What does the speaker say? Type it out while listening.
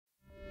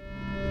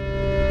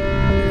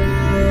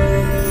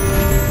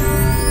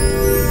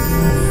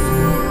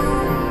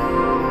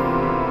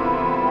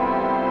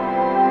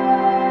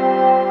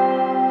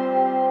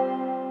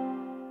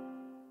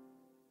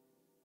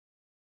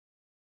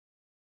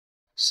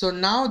So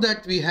now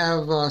that we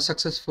have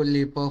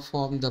successfully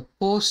performed the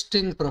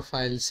posting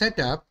profile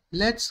setup,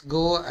 let's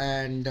go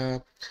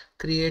and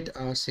create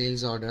a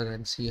sales order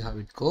and see how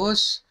it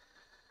goes.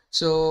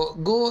 So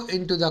go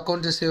into the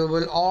account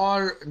receivable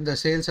or the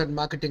sales and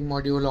marketing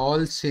module,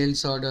 all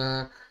sales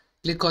order,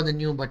 click on the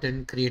new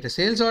button, create a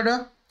sales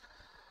order.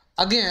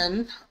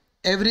 Again,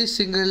 every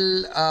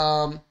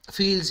single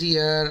fields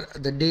here,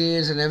 the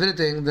days and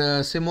everything,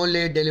 the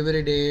simulate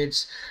delivery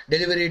dates,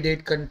 delivery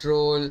date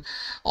control,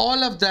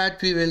 all of that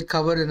we will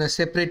cover in a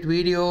separate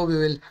video. We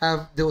will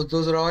have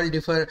those are all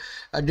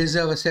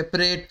deserve a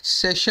separate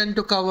session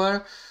to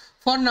cover.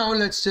 For now,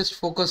 let's just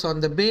focus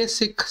on the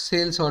basic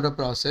sales order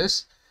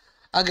process.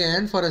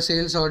 Again, for a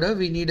sales order,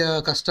 we need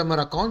a customer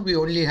account. We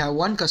only have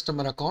one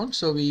customer account,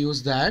 so we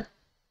use that.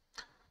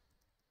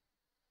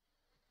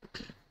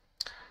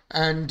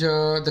 And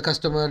the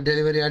customer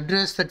delivery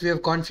address that we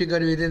have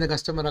configured within the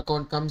customer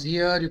account comes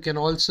here. You can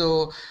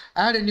also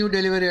add a new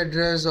delivery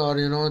address or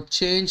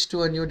change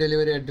to a new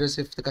delivery address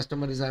if the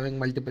customer is having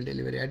multiple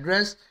delivery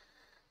address.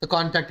 The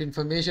contact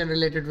information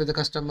related with the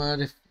customer,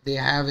 if they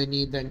have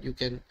any, then you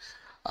can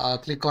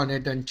click on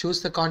it and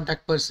choose the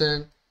contact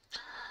person.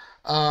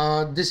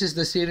 This is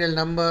the serial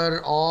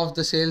number of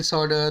the sales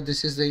order.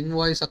 This is the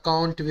invoice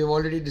account. We've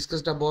already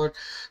discussed about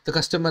the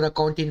customer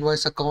account,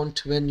 invoice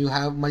account. When you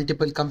have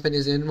multiple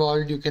companies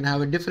involved, you can have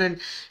a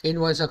different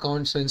invoice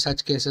account. So in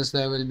such cases,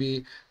 there will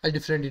be a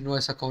different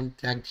invoice account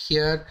tagged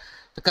here.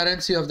 The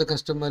currency of the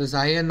customer is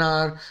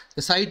INR.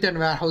 The site and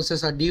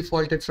warehouses are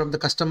defaulted from the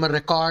customer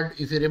record.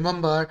 If you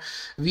remember,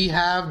 we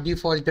have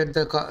defaulted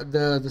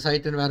the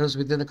site and warehouse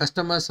within the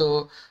customer,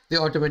 so they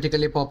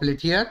automatically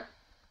populate here.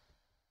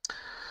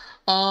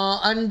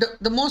 And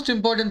the most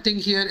important thing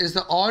here is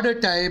the order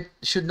type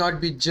should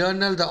not be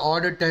journal. The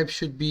order type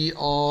should be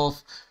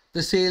of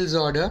the sales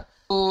order.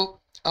 So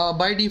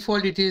by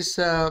default, it is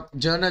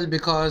journal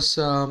because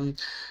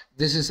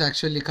this is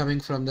actually coming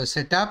from the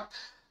setup.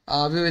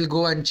 We will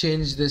go and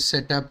change this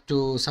setup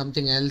to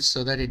something else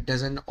so that it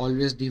doesn't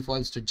always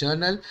defaults to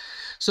journal.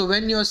 So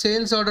when your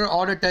sales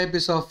order type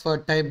is of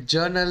type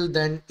journal,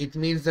 then it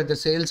means that the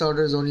sales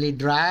order is only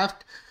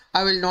draft.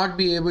 I will not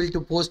be able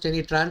to post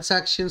any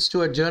transactions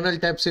to a journal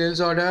type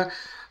sales order.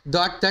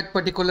 That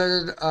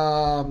particular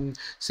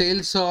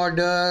sales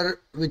order,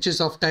 which is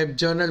of type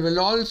journal, will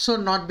also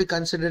not be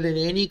considered in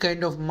any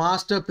kind of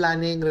master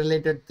planning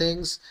related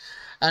things.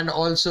 And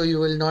also you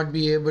will not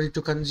be able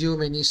to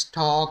consume any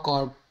stock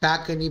or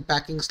pack any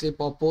packing slip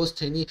or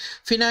post any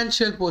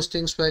financial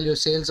postings while your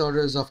sales order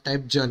is of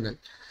type journal.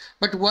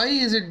 But why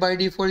is it by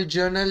default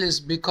journal is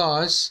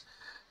because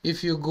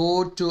if you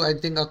go to, I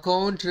think,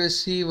 account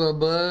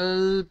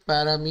receivable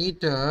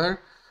parameter,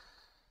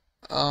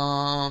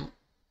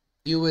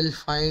 you will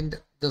find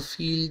the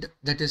field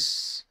that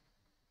is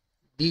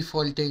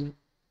defaulting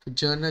to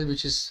journal,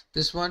 which is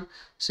this one,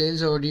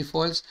 sales order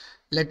defaults.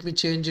 Let me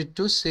change it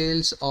to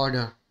sales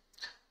order.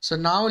 So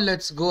now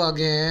let's go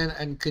again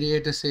and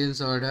create a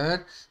sales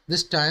order.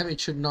 This time it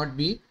should not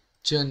be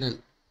journal.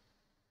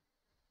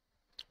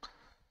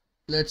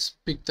 Let's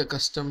pick the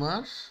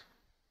customer.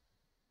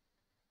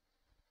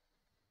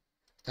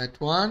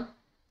 That one,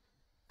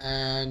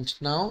 and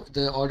now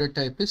the order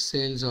type is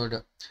sales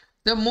order.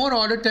 There are more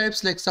order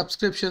types like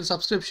subscription.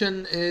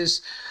 Subscription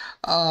is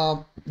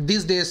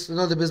these days,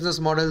 the business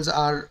models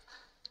are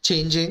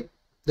changing.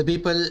 The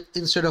people,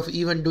 instead of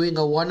even doing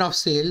a one-off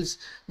sales,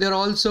 they're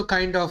also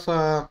kind of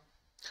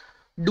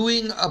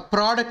doing a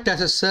product as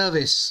a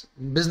service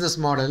business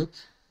model.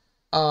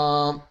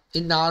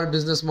 In our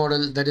business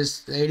model, that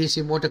is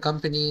ADC Motor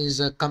Company is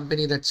a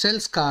company that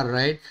sells car,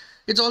 right?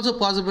 It's also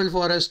possible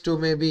for us to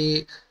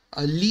maybe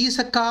lease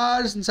a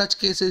car. In such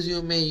cases,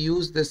 you may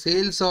use the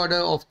sales order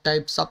of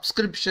type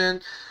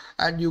subscription,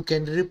 and you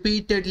can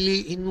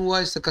repeatedly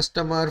invoice the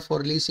customer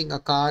for leasing a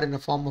car in a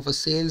form of a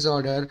sales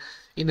order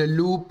in a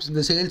loop.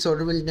 The sales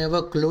order will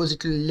never close.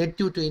 It will let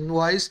you to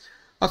invoice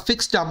a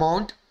fixed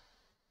amount,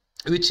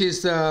 which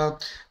is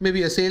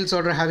maybe a sales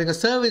order having a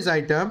service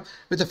item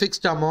with a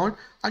fixed amount,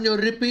 and you're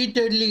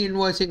repeatedly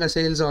invoicing a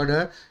sales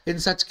order. In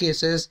such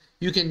cases,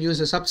 you can use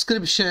a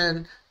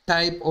subscription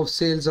type of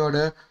sales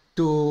order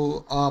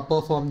to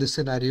perform this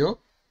scenario.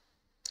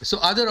 So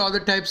other order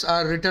types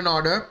are return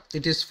order.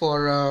 It is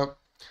for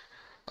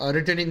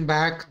returning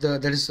back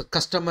that is a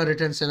customer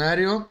return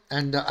scenario,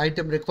 and the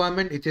item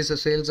requirement, it is a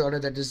sales order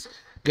that is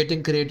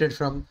getting created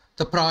from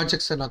the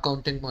projects and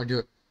accounting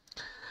module.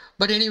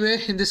 But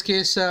anyway, in this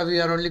case, we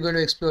are only going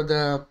to explore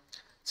the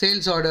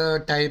sales order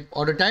type.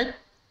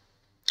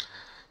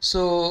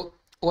 So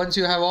once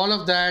you have all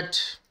of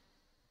that,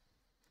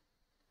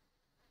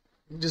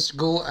 just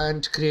go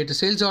and create a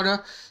sales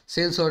order.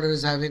 Sales order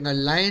is having a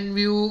line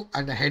view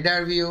and a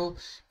header view.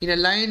 In a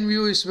line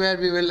view is where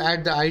we will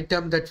add the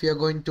item that we are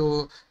going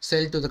to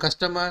sell to the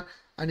customer,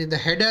 and in the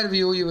header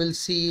view you will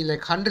see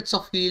like hundreds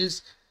of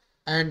fields,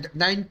 and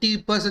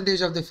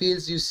 90% of the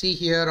fields you see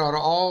here are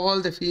all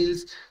the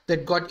fields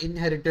that got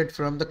inherited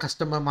from the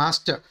customer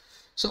master.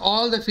 So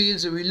all the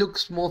fields will look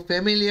more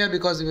familiar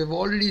because we've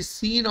already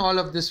seen all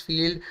of this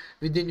field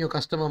within your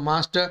customer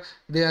master.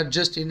 They are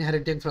just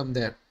inheriting from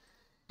there.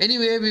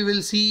 Anyway, we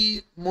will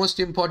see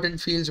most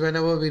important fields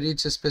whenever we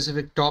reach a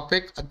specific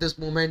topic. At this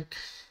moment,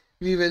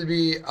 we will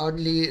be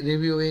only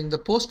reviewing the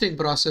posting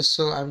process.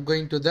 So I'm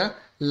going to the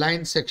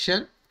line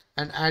section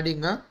and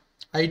adding a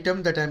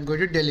item that I'm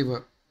going to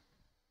deliver.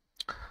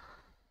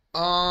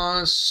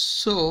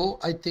 So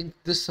I think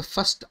this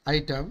first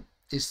item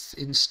is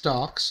in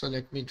stock. So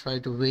let me try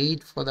to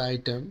wait for the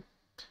item.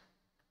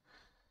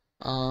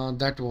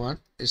 That one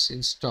is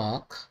in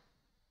stock.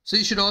 So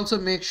you should also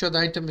make sure the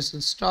item is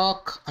in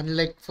stock,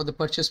 unlike for the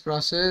purchase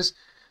process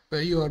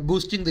where you are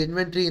boosting the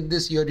inventory. In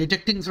this, you're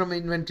detecting from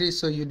inventory.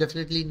 So you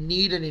definitely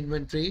need an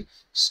inventory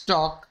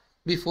stock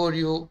before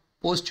you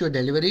post your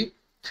delivery.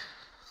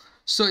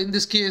 So in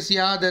this case,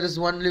 yeah, there is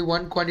only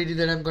one quantity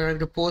that I'm going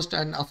to post.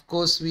 And of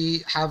course,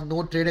 we have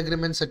no trade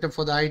agreement set up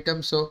for the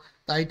item. So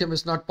the item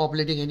is not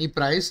populating any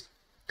price.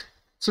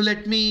 So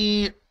let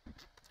me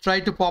try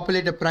to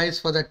populate a price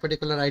for that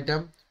particular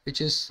item,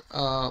 which is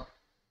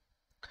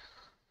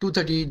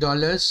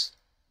 $230.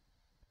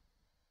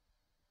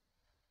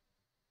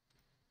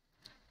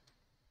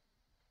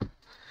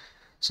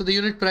 So the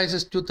unit price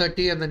is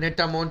 230 and the net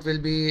amount will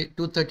be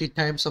 230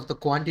 times of the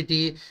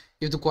quantity.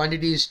 If the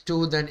quantity is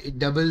 2, then it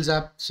doubles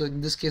up. So in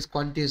this case,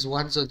 quantity is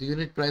 1. So the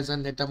unit price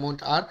and net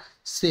amount are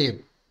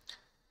same.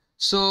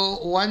 So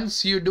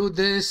once you do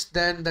this,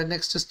 then the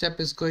next step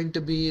is going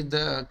to be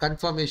the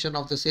confirmation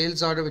of the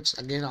sales order, which is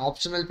again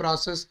optional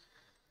process,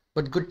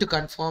 but good to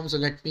confirm. So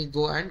let me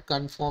go and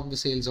confirm the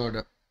sales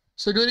order.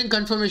 So during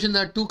confirmation,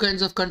 there are two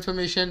kinds of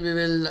confirmation. We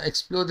will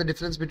explore the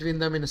difference between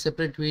them in a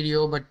separate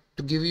video, but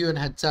to give you a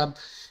heads up,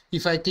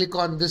 if I click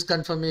on this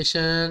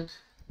confirmation,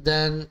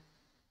 then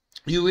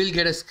you will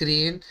get a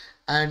screen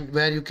and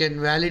where you can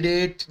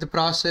validate the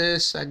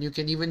process, and you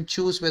can even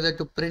choose whether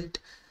to print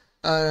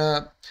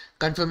a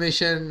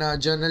confirmation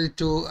journal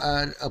to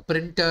a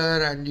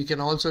printer, and you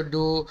can also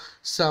do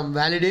some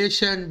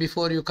validation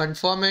before you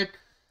confirm it.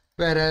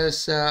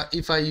 Whereas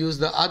if I use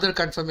the other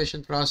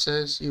confirmation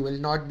process, you will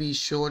not be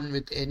shown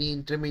with any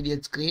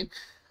intermediate screen.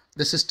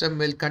 The system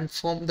will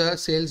confirm the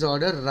sales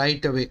order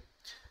right away.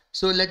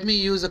 So let me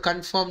use the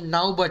confirm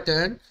now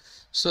button.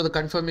 So the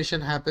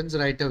confirmation happens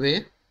right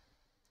away.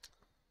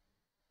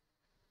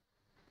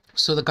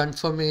 So the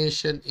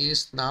confirmation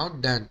is now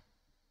done.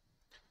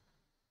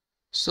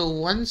 So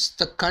once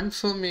the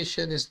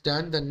confirmation is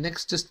done, the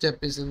next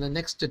step is in the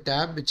next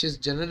tab, which is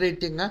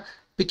generating a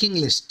picking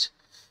list.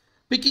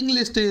 Picking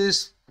list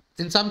is,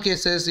 in some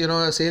cases,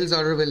 a sales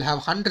order will have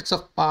hundreds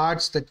of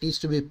parts that needs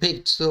to be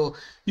picked. So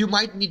you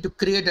might need to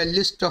create a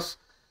list of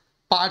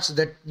parts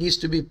that needs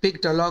to be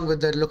picked along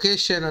with the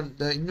location and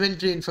the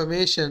inventory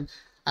information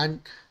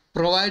and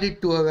provide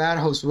it to a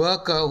warehouse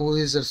worker who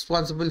is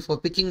responsible for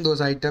picking those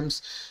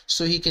items.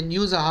 So he can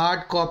use a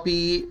hard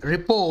copy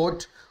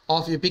report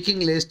of your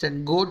picking list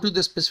and go to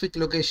the specific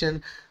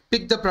location,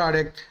 pick the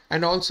product,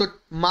 and also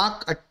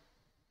mark a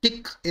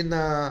tick in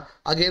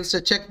against a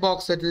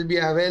checkbox that will be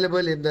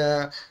available in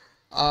the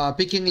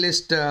picking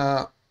list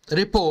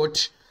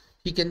report.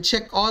 He can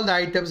check all the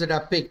items that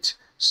are picked,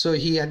 so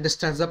he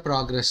understands the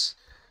progress.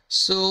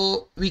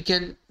 So we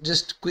can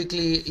just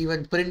quickly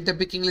even print a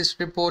picking list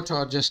report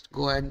or just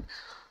go and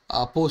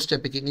post a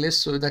picking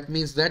list. So that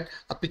means that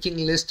a picking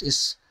list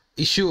is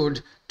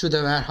issued to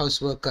the warehouse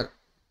worker.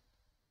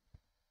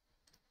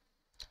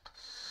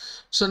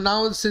 So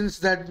now since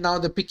that now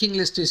the picking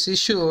list is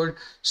issued,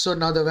 so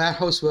now the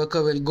warehouse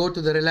worker will go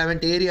to the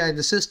relevant area in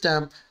the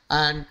system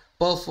and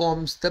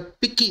performs the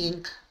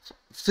picking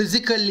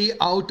physically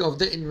out of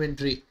the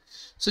inventory.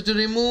 So to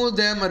remove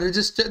them or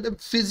register them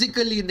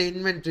physically in the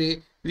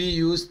inventory, we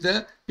use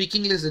the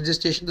picking list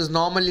registration. This is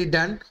normally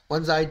done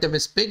once the item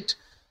is picked.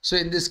 So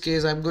in this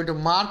case, I'm going to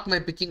mark my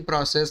picking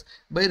process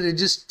by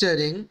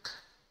registering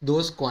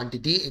those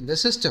quantity in the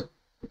system.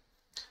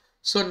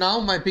 So now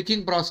my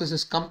picking process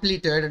is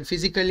completed and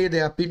physically they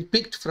have been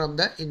picked from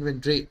the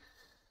inventory.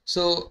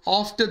 So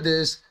after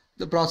this,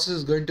 the process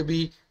is going to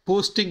be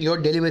posting your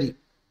delivery.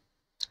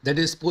 That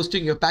is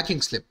posting your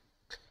packing slip.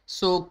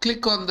 So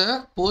click on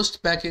the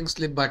post packing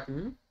slip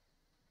button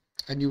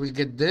and you will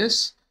get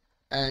this.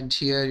 And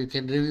here you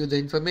can review the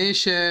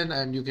information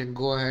and you can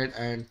go ahead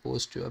and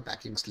post your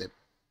packing slip.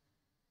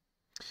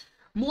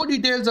 More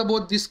details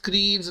about these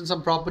screens and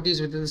some properties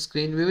within the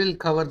screen, we will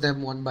cover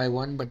them one by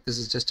one, but this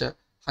is just a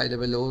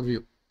high-level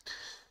overview.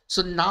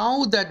 So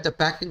now that the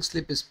packing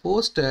slip is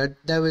posted,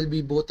 there will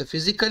be both the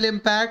physical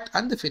impact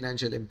and the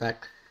financial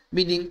impact.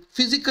 Meaning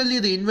physically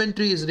the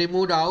inventory is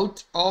removed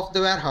out of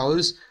the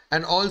warehouse,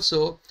 and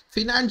also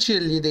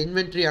financially the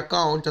inventory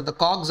account or the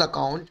COGS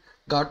account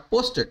got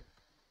posted.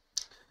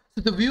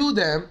 So to view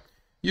them,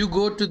 you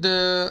go to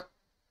the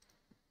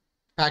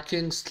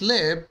packing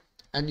slip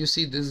and you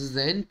see this is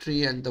the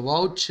entry and the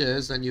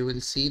vouchers, and you will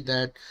see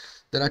that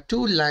there are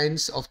two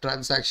lines of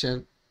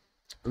transaction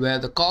where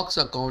the COGS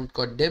account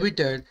got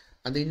debited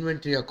and the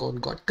inventory account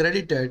got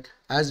credited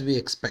as we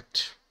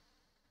expect.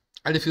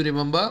 And if you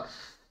remember,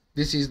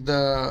 this is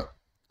the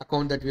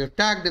account that we have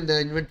tagged in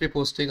the inventory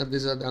posting, and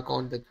these are the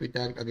account that we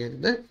tagged again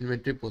in the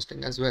inventory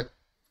posting as well.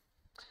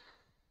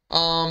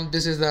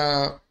 This is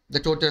the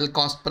total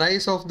cost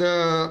price of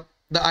the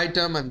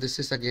item, and this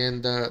is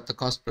again the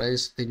cost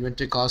price, the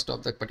inventory cost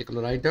of that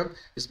particular item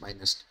is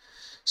minus.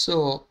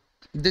 So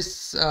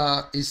this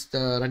is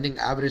the running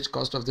average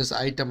cost of this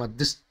item at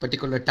this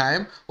particular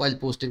time while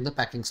posting the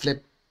packing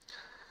slip.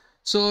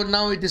 So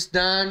now it is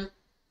done,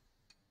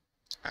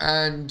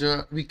 and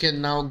we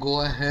can now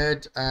go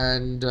ahead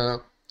and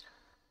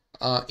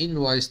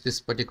invoice this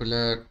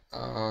particular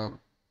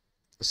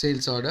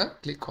sales order.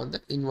 Click on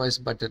the invoice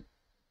button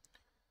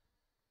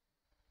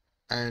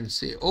and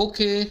say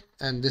OK,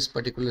 and this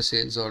particular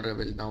sales order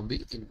will now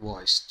be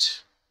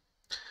invoiced.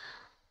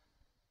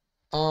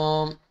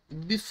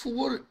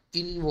 Before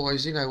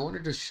invoicing, I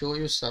wanted to show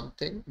you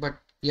something, but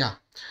yeah.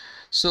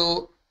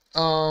 So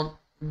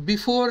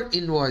before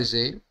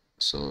invoicing,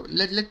 so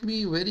let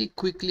me very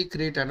quickly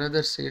create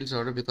another sales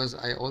order, because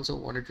I also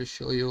wanted to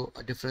show you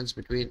a difference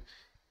between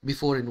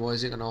before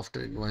invoicing and after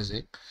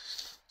invoicing.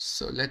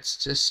 So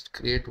let's just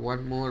create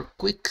one more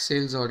quick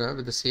sales order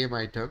with the same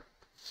item.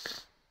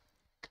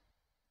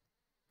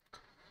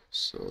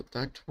 So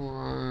that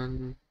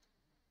one.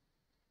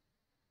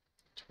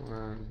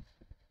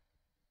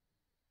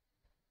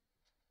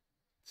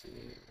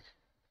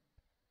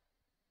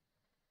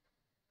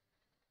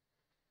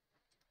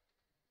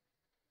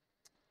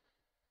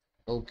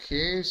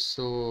 Okay,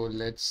 so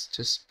let's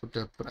just put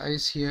a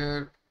price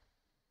here.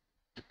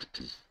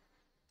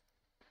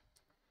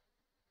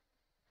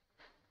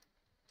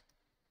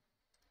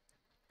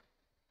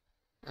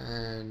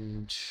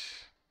 And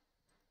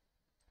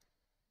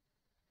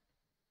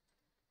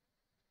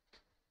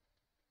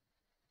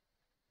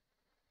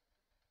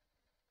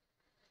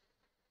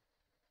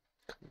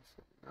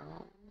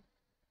now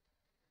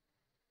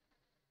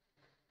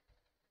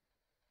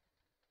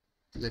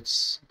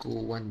let's go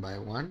one by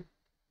one.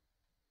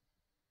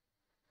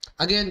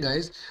 Again,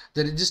 guys,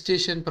 the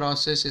registration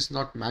process is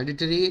not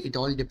mandatory. It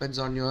all depends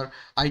on your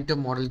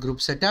item model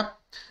group setup.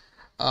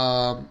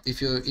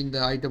 If you're in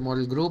the item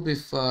model group,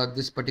 if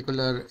this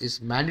particular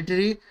is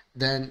mandatory,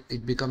 then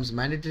it becomes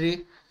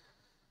mandatory.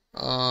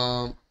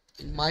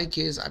 In my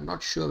case, I'm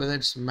not sure whether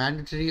it's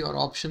mandatory or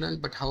optional,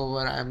 but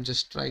however, I'm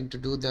just trying to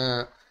do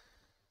the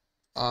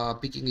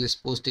picking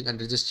list posting and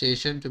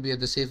registration to be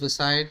at the safer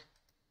side.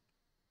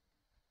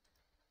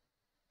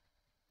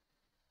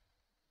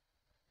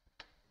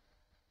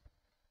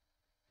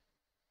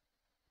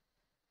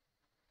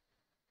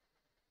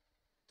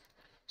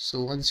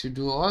 So once you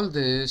do all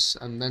this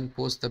and then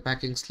post the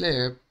packing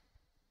slip,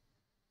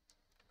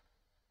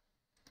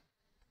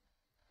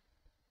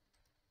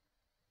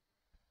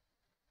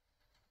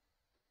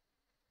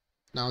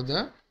 now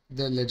the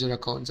ledger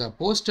accounts are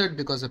posted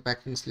because the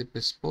packing slip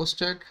is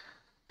posted.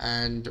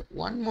 And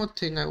one more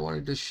thing I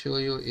wanted to show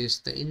you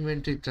is the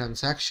inventory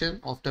transaction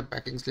after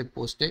packing slip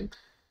posting,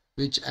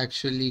 which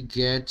actually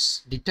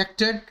gets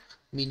detected,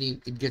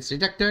 meaning it gets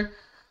detected,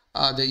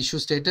 the issue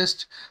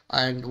status,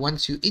 and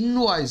once you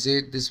invoice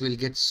it, this will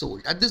get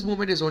sold. At this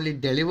moment is only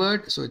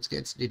delivered, so it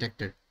gets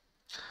detected.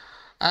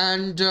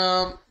 And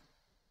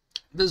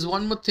there's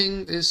one more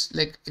thing is,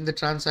 like in the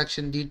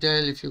transaction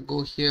detail, if you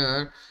go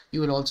here, you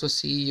will also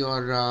see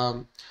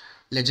your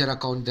ledger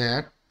account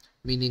there,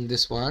 meaning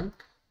this one.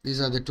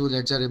 These are the two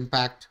ledger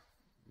impact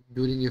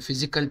during your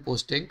physical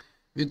posting.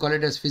 We call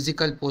it as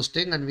physical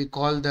posting, and we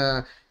call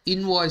the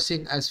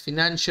invoicing as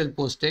financial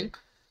posting.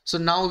 So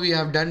now we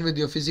have done with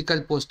your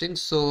physical posting.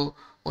 So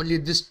only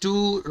these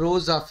two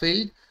rows are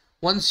filled.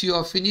 Once you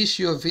have finished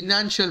your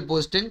financial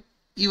posting,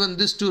 even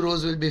these two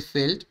rows will be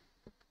filled.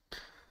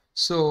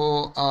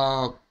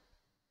 So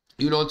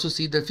you'll also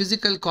see the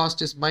physical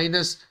cost is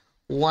minus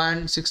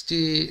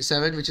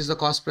 167, which is the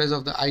cost price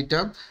of the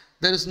item.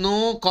 There is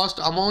no cost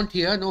amount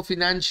here, no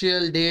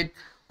financial date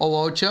or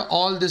voucher.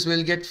 All this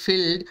will get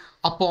filled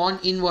upon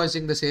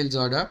invoicing the sales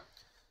order.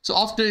 So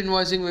after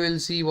invoicing, we will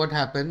see what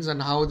happens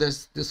and how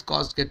this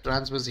cost get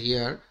transfers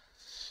here.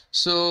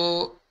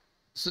 So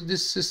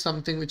this is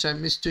something which I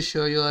missed to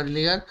show you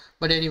earlier.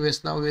 But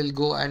anyways, now we'll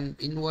go and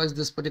invoice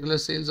this particular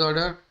sales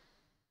order.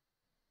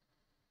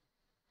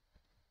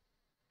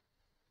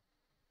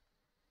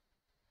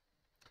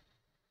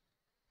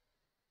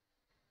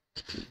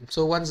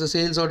 So once the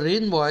sales order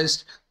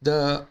invoiced,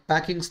 the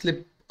packing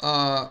slip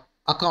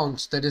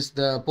accounts, that is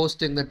the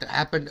posting that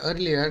happened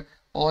earlier,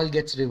 all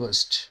gets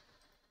reversed.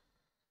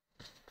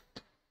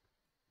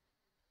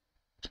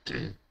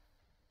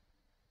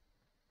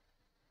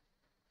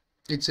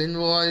 It's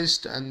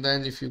invoiced, and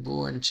then if you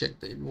go and check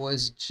the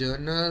invoice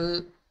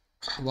journal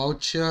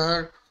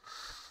voucher,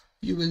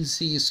 you will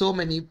see so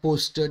many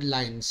posted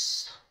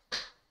lines.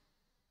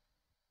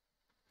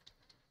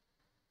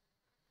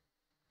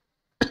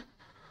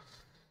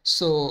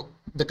 So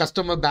the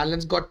customer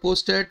balance got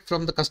posted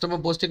from the customer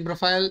posting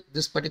profile.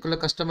 This particular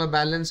customer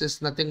balance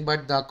is nothing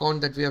but the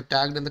account that we have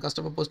tagged in the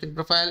customer posting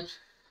profile.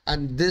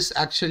 And this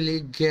actually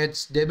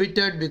gets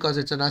debited because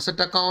it's an asset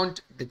account.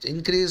 It's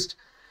increased,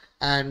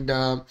 and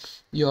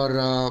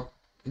your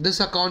this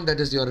account, that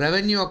is your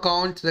revenue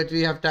account that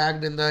we have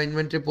tagged in the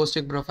inventory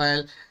posting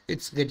profile,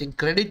 it's getting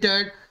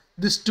credited.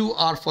 These two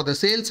are for the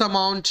sales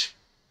amount,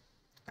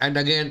 and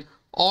again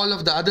all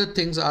of the other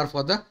things are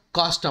for the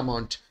cost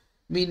amount,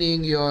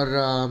 meaning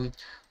your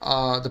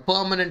the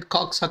permanent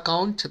COGS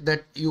account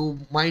that you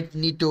might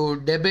need to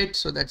debit,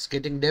 so that's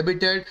getting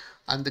debited,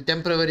 and the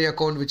temporary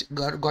account which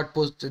got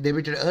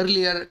debited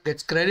earlier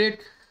gets credit,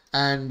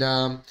 and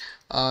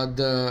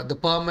the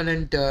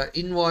permanent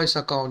invoice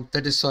account,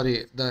 that is,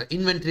 sorry, the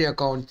inventory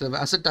account, the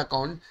asset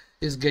account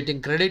is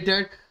getting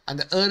credited, and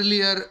the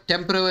earlier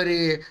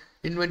temporary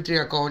inventory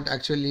account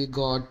actually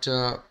got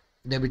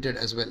debited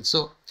as well.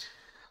 So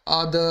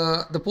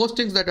the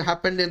postings that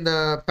happened in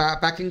the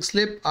packing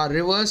slip are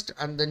reversed,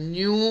 and the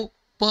new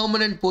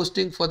permanent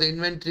posting for the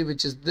inventory,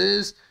 which is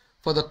this,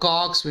 for the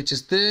COGS, which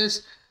is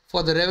this,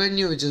 for the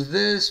revenue, which is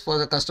this, for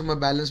the customer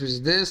balance, which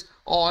is this,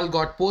 all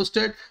got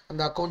posted, and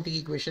the accounting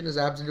equation is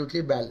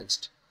absolutely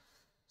balanced.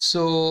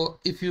 So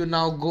if you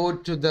now go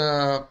to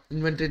the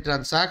inventory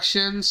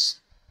transactions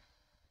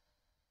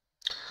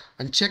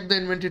and check the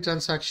inventory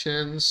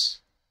transactions,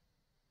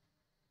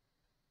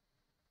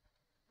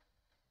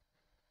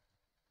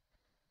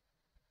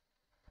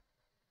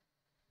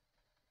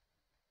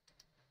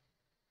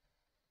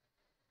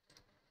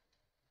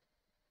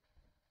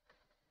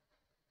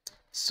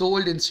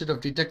 sold instead of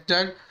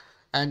detected,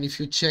 and if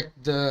you check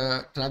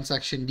the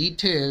transaction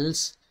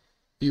details,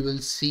 you will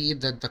see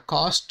that the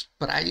cost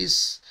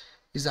price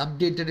is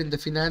updated in the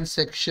finance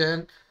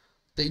section,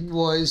 the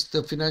invoice,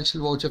 the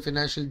financial voucher,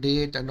 financial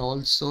date, and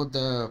also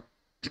the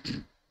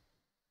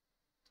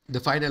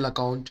final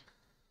account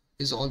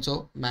is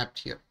also mapped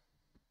here.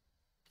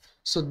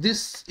 So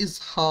this is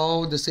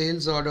how the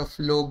sales order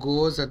flow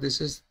goes, and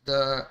this is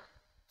the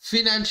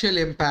financial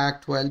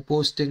impact while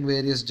posting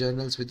various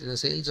journals within a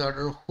sales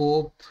order.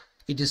 Hope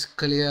it is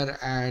clear,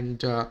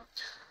 and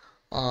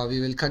we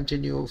will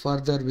continue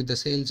further with the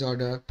sales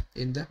order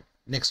in the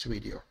next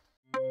video.